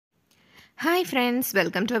Hi friends,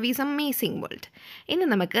 welcome to Avi's Amazing World. ഇന്ന്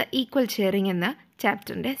നമുക്ക് equal sharing എന്ന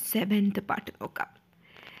ചാപ്റ്ററിൻ്റെ 7th പാർട്ട് നോക്കാം.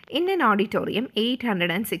 In an auditorium,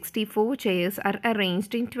 864 chairs are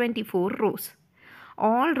arranged in 24 rows.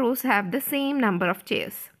 All rows have the same number of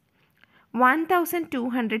chairs.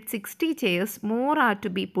 1260 chairs more are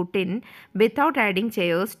to be put in without adding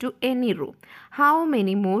chairs to any row. How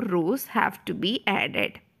many more rows have to be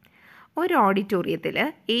added? ഒരു ഓഡിറ്റോറിയത്തിൽ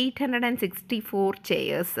 864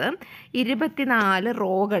 chairs 24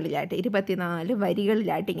 റോകളിലായിട്ട് 24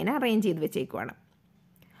 വരികളിലായിട്ട് ഇങ്ങനെ arrange ചെയ്ത് വെച്ചേക്കുവാണ്.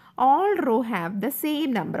 All raw have the same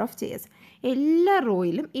number of chairs. എല്ലാ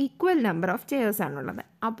റോയിലും equal number of chairs ആണുള്ളത്.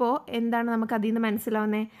 അപ്പോൾ എന്താണ് നമുക്ക് അതിൽ നിന്ന്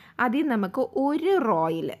മനസ്സിലാവുന്നത്? അതിൽ നമുക്ക് ഒരു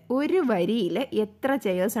റോയിൽ ഒരു വരിയിൽ എത്ര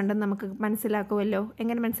ചെയേഴ്സ് ഉണ്ടെന്ന് നമുക്ക് മനസ്സിലാക്കുമല്ലോ.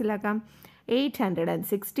 എങ്ങനെ മനസ്സിലാക്കാം?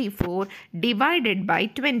 864 divided by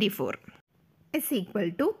 24 is equal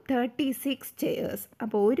to 36 chairs.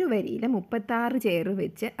 അപ്പോൾ ഒരു വരിയിൽ 36 ചെയർ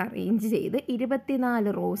വെച്ച് അറേഞ്ച് ചെയ്ത്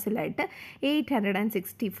 24 റോസിലായിട്ട്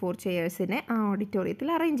 864 ചെയേഴ്സിനെ ആ ഓഡിറ്റോറിയത്തിൽ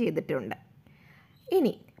അറേഞ്ച് ചെയ്തിട്ടുണ്ട്.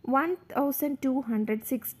 ഇനി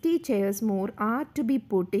 1260 chairs more R to B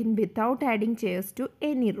put in without adding chairs to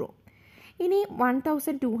any raw. ഇനി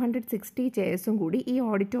 1260 ചെയേഴ്സും കൂടി ഈ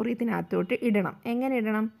ഓഡിറ്റോറിയത്തിനകത്തോട്ട് ഇടണം. എങ്ങനെ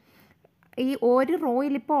ഇടണം? ഈ ഒരു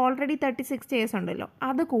റോയിൽ ഇപ്പോൾ ഓൾറെഡി 36 ചെയേഴ്സ് ഉണ്ടല്ലോ,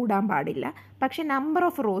 അത് കൂടാൻ പാടില്ല. പക്ഷേ നമ്പർ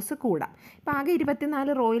ഓഫ് റോസ് കൂടാം. ഇപ്പോൾ ആകെ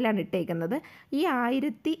 24 റോയിലാണ് ഇട്ടേക്കുന്നത്. ഈ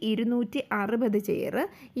 1260 ചെയർ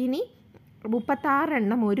ഇനി 36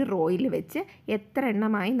 എണ്ണം ഒരു റോയിൽ വെച്ച് എത്ര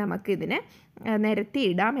എണ്ണമായി നമുക്കിതിനെ നിരത്തി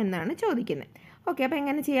ഇടാം എന്നാണ് ചോദിക്കുന്നത്. ഓക്കെ, അപ്പോൾ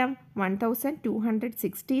എങ്ങനെ ചെയ്യാം?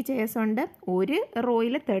 1260 ചെയേഴ്സ് ഉണ്ട്. ഒരു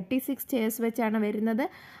റോയിൽ 36 ചെയേഴ്സ് വെച്ചാണ് വരുന്നത്.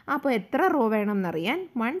 അപ്പോൾ എത്ര റോ വേണം എന്നറിയാൻ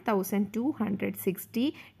 1260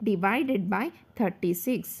 divided by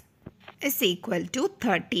 36 is equal to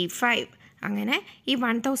 35. അങ്ങനെ ഈ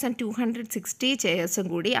 1260 ചെയേഴ്സും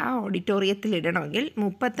കൂടി ആ ഓഡിറ്റോറിയത്തിൽ ഇടണമെങ്കിൽ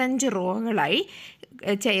 35 റോകളായി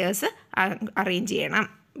ചെയേഴ്സ് അറേഞ്ച് ചെയ്യണം.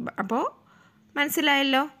 അപ്പോൾ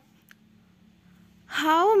മനസ്സിലായല്ലോ.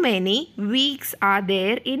 How many weeks are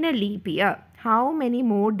there in a leap year? How many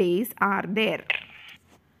more days are there?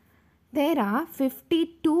 There are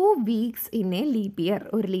 52 weeks in a leap year.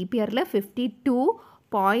 ഒരു leap yearൽ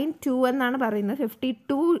 52.2 എന്നാണ് പറയുന്നത്.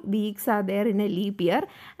 52 weeks are there in a leap year.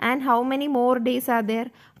 And how many more days are there?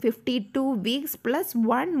 52 weeks plus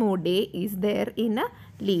one more day is there in a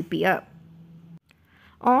leap year.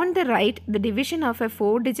 On the right, the division of a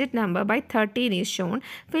 4-digit number by 13 is shown.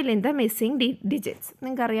 Fill in the missing digits.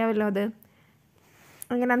 നിങ്ങൾക്ക് അറിയാമല്ലോ അത്.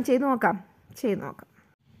 അങ്ങനെ ചെയ്ത് നോക്കാം.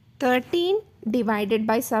 13 divided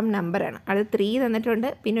by some നമ്പറാണ്. അത് 3 തന്നിട്ടുണ്ട്,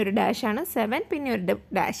 പിന്നെ ഒരു ഡാഷാണ്. 7 പിന്നെ ഒരു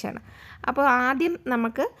ഡാഷാണ്. അപ്പോൾ ആദ്യം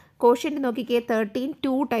നമുക്ക് കോഷ്യൻ്റ് നോക്കിക്കേ. 13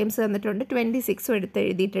 2 ടൈംസ് തന്നിട്ടുണ്ട്. 26ഉം എടുത്ത്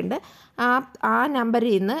എഴുതിയിട്ടുണ്ട്. ആ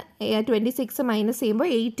നമ്പറിൽ നിന്ന് 26 മൈനസ് ചെയ്യുമ്പോൾ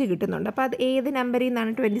 8 കിട്ടുന്നുണ്ട്. അപ്പോൾ അത് ഏത് നമ്പറിൽ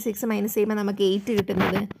നിന്നാണ് 26 മൈനസ് ചെയ്യുമ്പോൾ നമുക്ക് 8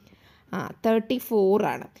 കിട്ടുന്നത്? 34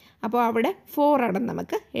 ആണ്. അപ്പോൾ അവിടെ 4 ആണെന്ന്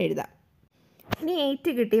നമുക്ക് എഴുതാം. ഇനി 8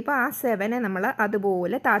 കിട്ടിയപ്പോൾ ആ 7 നമ്മൾ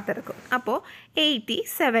അതുപോലെ താത്തിറക്കും. അപ്പോൾ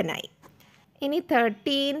 87 ആയി. ഇനി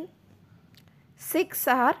 13 6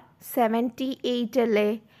 ആർ 78 അല്ലേ?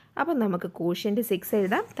 അപ്പോൾ നമുക്ക് കോഷ്യൻ്റ് 6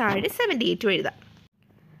 എഴുതാം, താഴെ 78 എഴുതാം.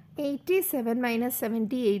 87 മൈനസ്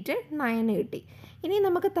 78 9 കിട്ടി. ഇനി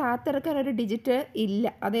നമുക്ക് താത്തിറക്കാൻ ഒരു ഡിജിറ്റ് ഇല്ല,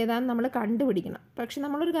 അതേതാണെന്ന് നമ്മൾ കണ്ടുപിടിക്കണം. പക്ഷെ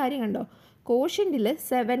നമ്മളൊരു കാര്യം കണ്ടോ, കോഷ്യൻ്റിൽ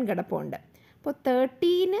 7 കിടപ്പുണ്ട്. അപ്പോൾ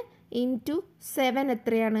 13 ഇൻറ്റു 7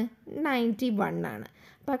 എത്രയാണ്? 91 ആണ്.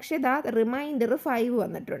 പക്ഷേ ഇതാ റിമൈൻഡർ 5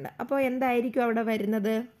 വന്നിട്ടുണ്ട്. അപ്പോൾ എന്തായിരിക്കും അവിടെ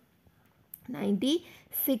വരുന്നത്?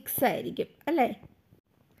 96 ആയിരിക്കും അല്ലേ?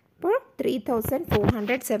 അപ്പോൾ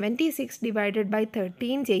 3476 ഡിവൈഡഡ് ബൈ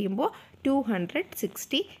 13 ചെയ്യുമ്പോൾ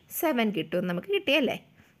 267 കിട്ടും നമുക്ക് കിട്ടിയല്ലേ.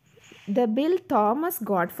 The bill Thomas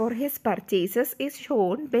got for his purchases is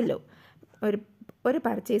shown below. ഒരു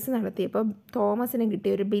പർച്ചേസ് നടത്തിയപ്പോൾ തോമസിന്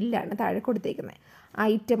കിട്ടിയ ഒരു ബില്ലാണ് താഴെ കൊടുത്തേക്കുന്നത്.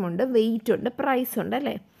 ഐറ്റം ഉണ്ട്, വെയിറ്റ് ഉണ്ട്, പ്രൈസ് ഉണ്ട്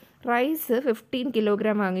അല്ലേ. റൈസ് 15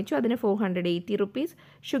 കിലോഗ്രാം വാങ്ങിച്ചു, അതിന് 480 rupees.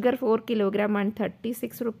 Sugar 4 kilogram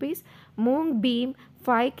 136 rupees. മൂങ് beam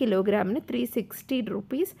 5 കിലോഗ്രാമിന് 360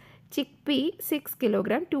 റുപ്പീസ്. ചിക്ക് പീ 6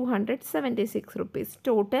 കിലോഗ്രാം 276 റുപ്പീസ്.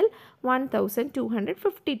 ടോട്ടൽ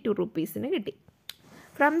 1252 റുപ്പീസിന് കിട്ടി.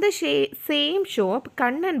 From the same shop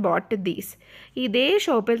Kannan boat these. ഇതേ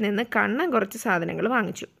ഷോപ്പിൽ നിന്ന് കണ്ണൻ കുറച്ച് സാധനങ്ങൾ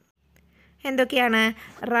വാങ്ങിച്ചു. എന്തൊക്കെയാണ്?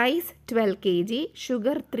 Rice 12 kg,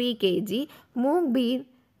 sugar 3 kg, മൂങ് been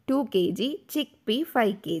 2 kg, chick P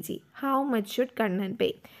 5 kg. How much should Kannan പേ?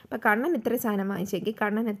 അപ്പോൾ കണ്ണൻ ഇത്ര സാധനം വാങ്ങിച്ചെങ്കിൽ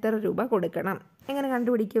കണ്ണൻ എത്ര രൂപ കൊടുക്കണം? എങ്ങനെ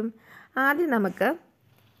കണ്ടുപിടിക്കും? ആദ്യം നമുക്ക്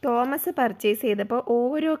തോമസ് പർച്ചേസ് ചെയ്തപ്പോൾ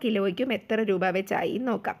ഓരോ കിലോയ്ക്കും എത്ര രൂപ വെച്ചായി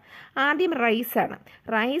നോക്കാം. ആദ്യം റൈസാണ്.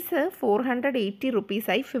 റൈസ് 480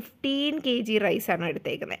 റുപ്പീസായി 15 kg റൈസാണ്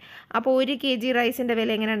എടുത്തേക്കുന്നത്. അപ്പോൾ 1 kg റൈസിൻ്റെ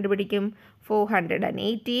വില എങ്ങനെ കണ്ടുപിടിക്കും?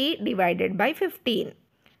 480 divided by 15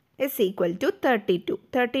 is equal to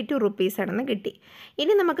 32 റുപ്പീസാണെന്ന് കിട്ടി.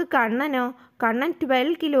 ഇനി നമുക്ക് കണ്ണനോ, കണ്ണൻ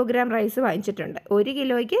 12 കിലോഗ്രാം റൈസ് വാങ്ങിച്ചിട്ടുണ്ട്. 1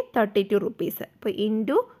 കിലോയ്ക്ക് 32 റുപ്പീസ്. അപ്പോൾ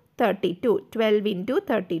into 32, 12 into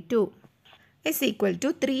 32 is equal to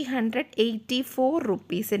 384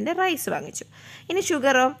 റുപ്പീസിൻ്റെ rice വാങ്ങിച്ചു. ഇനി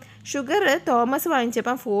ഷുഗർ തോമസ്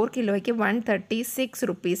വാങ്ങിച്ചപ്പം 4 കിലോയ്ക്ക് 136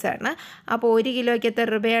 റുപ്പീസാണ്. അപ്പോൾ 1 കിലോയ്ക്ക് എത്ര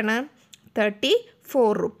രൂപയാണ്?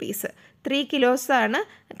 34 റുപ്പീസ്. 3 കിലോസാണ്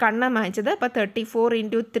കണ്ണൻ വാങ്ങിച്ചത്. അപ്പോൾ 34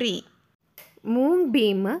 ഇൻറ്റു 3. മൂങ്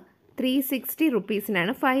ബീം 360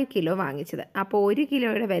 റുപ്പീസിനാണ് 5 കിലോ വാങ്ങിച്ചത്. അപ്പോൾ 1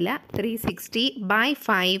 കിലോയുടെ വില 360 by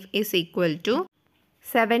 5 is equal to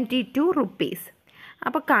 72 rupees.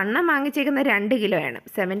 അപ്പോൾ കണ്ണൻ വാങ്ങിച്ചേക്കുന്ന 2 കിലോയാണ്.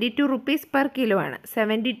 72 റുപ്പീസ് പെർ കിലോ ആണ്.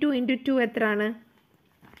 72 ഇൻറ്റു 2 എത്രയാണ്?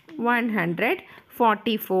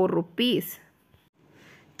 144 റുപ്പീസ്.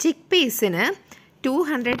 ചിക്ക് പീസിന്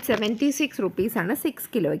 276 റുപ്പീസാണ് 6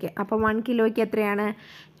 കിലോയ്ക്ക്. അപ്പോൾ 1 കിലോയ്ക്ക് എത്രയാണ്?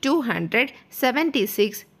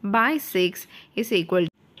 276 by 6 is equal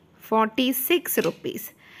to 46 rupees.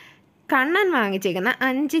 Kannan വാങ്ങിച്ചേക്കുന്ന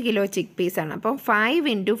 5 kilo ചിക്ക് പീസാണ്. അപ്പോൾ 5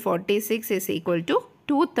 into 46 is equal to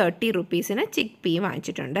 230 റുപ്പീസിന് chick P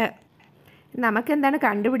വാങ്ങിച്ചിട്ടുണ്ട്. നമുക്കെന്താണ്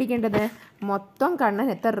കണ്ടുപിടിക്കേണ്ടത്? മൊത്തം കണ്ണൻ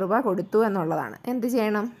എത്ര രൂപ കൊടുത്തു എന്നുള്ളതാണ്. എന്ത്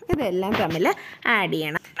ചെയ്യണം? ഇതെല്ലാം തമ്മിൽ ആഡ്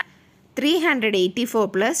ചെയ്യണം. 384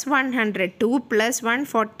 plus 102 plus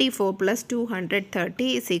 144 plus 230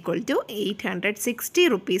 is equal to 860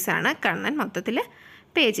 റുപ്പീസാണ് കണ്ണൻ മൊത്തത്തിൽ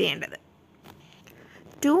പേ ചെയ്യേണ്ടത്.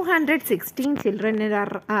 216 children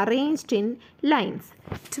are arranged in lines,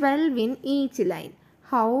 12 in each line.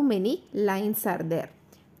 How many lines are there?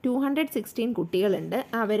 216 കുട്ടികളുണ്ട്.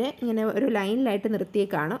 അവർ ഇങ്ങനെ ഒരു ലൈനിലായിട്ട്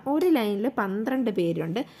നിർത്തിയേക്കാണ്. ഒരു ലൈനിൽ 12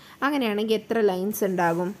 പേരുണ്ട്. അങ്ങനെയാണെങ്കിൽ എത്ര ലൈൻസ്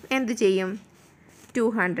ഉണ്ടാകും? എന്ത് ചെയ്യും?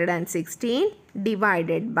 216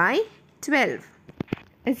 divided by 12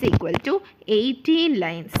 is equal to 18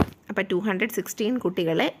 lines. അപ്പോൾ 216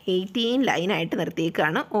 കുട്ടികളെ 18 ലൈനായിട്ട്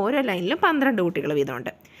നിർത്തിയേക്കാണ്. ഓരോ ലൈനിലും 12 കുട്ടികൾ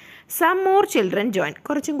വീതമുണ്ട്. Some more children join.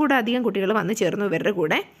 കുറച്ചും കൂടെ അധികം കുട്ടികൾ വന്ന് ചേർന്നു ഇവരുടെ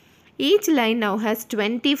കൂടെ. Each line now has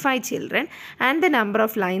 25 children and the number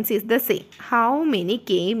of lines is the same. How many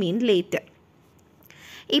came in later?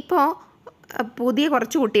 ഇപ്പോൾ പുതിയ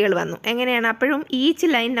കുറച്ച് കുട്ടികൾ വന്നു. എങ്ങനെയാണ്? അപ്പോഴും each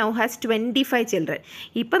line now has 25 children.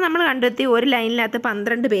 ഇപ്പോൾ നമ്മൾ കണ്ടെത്തി ഒരു ലൈനിനകത്ത്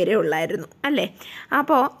 12 പേരേ ഉള്ളായിരുന്നു അല്ലേ?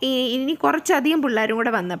 അപ്പോൾ ഇനി കുറച്ചധികം പിള്ളേരും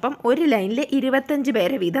കൂടെ വന്നപ്പം ഒരു ലൈനിൽ 25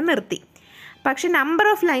 പേരെ വീതം നിർത്തി. പക്ഷെ നമ്പർ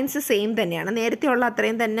ഓഫ് ലൈൻസ് സെയിം തന്നെയാണ്. നേരത്തെ ഉള്ള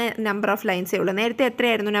അത്രയും തന്നെ നമ്പർ ഓഫ് ലൈൻസേ ഉള്ളൂ. നേരത്തെ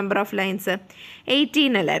എത്രയായിരുന്നു നമ്പർ ഓഫ് ലൈൻസ്?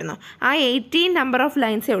 18 അല്ലായിരുന്നു. ആ 18 നമ്പർ ഓഫ്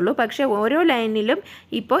ലൈൻസേ ഉള്ളൂ. പക്ഷേ ഓരോ ലൈനിലും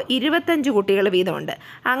ഇപ്പോൾ 25 കുട്ടികൾ വീതമുണ്ട്.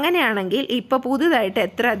 അങ്ങനെയാണെങ്കിൽ ഇപ്പോൾ പുതുതായിട്ട്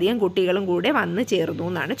എത്ര അധികം കുട്ടികളും കൂടെ വന്ന് ചേർന്നു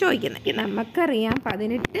എന്നാണ് ചോദിക്കുന്നത്. നമുക്കറിയാം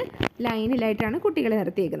 18 ലൈനിലായിട്ടാണ് കുട്ടികളെ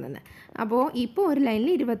നിർത്തിയേക്കുന്നത്. അപ്പോൾ ഇപ്പോൾ ഒരു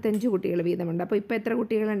ലൈനിൽ 25 കുട്ടികൾ വീതമുണ്ട്. അപ്പോൾ ഇപ്പോൾ എത്ര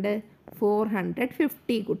കുട്ടികളുണ്ട്?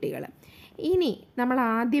 450 കുട്ടികൾ. ഇനി നമ്മൾ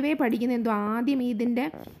ആദ്യമേ പഠിക്കുന്ന എന്തോ ആദ്യം ഇതിൻ്റെ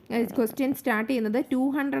ക്വസ്റ്റ്യൻ സ്റ്റാർട്ട് ചെയ്യുന്നത്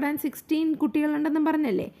 216 കുട്ടികളുണ്ടെന്നും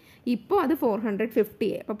പറഞ്ഞല്ലേ? ഇപ്പോൾ അത് 450.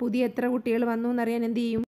 അപ്പോൾ പുതിയ എത്ര കുട്ടികൾ വന്നു എന്നറിയാൻ എന്ത്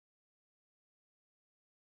ചെയ്യും?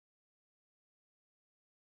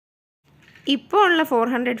 ഇപ്പോൾ ഉള്ള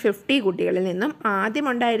 450 കുട്ടികളിൽ നിന്നും ആദ്യം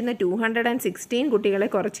ഉണ്ടായിരുന്ന 216 കുട്ടികളെ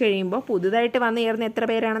കുറച്ച് കഴിയുമ്പോൾ പുതുതായിട്ട് വന്നു ചേർന്ന് എത്ര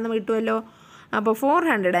പേരാണെന്ന് കിട്ടുമല്ലോ. അപ്പോൾ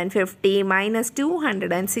 450 മൈനസ്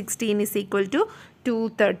 216 is equal to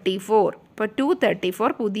 234. അപ്പോൾ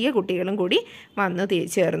 234 പുതിയ കുട്ടികളും കൂടി വന്നു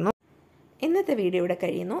ചേർന്നു. ഇന്നത്തെ വീഡിയോ ഇവിടെ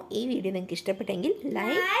കഴിയുന്നു. ഈ വീഡിയോ നിങ്ങൾക്ക് ഇഷ്ടപ്പെട്ടെങ്കിൽ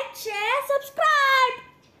like, share, subscribe.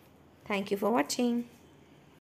 Thank you for watching.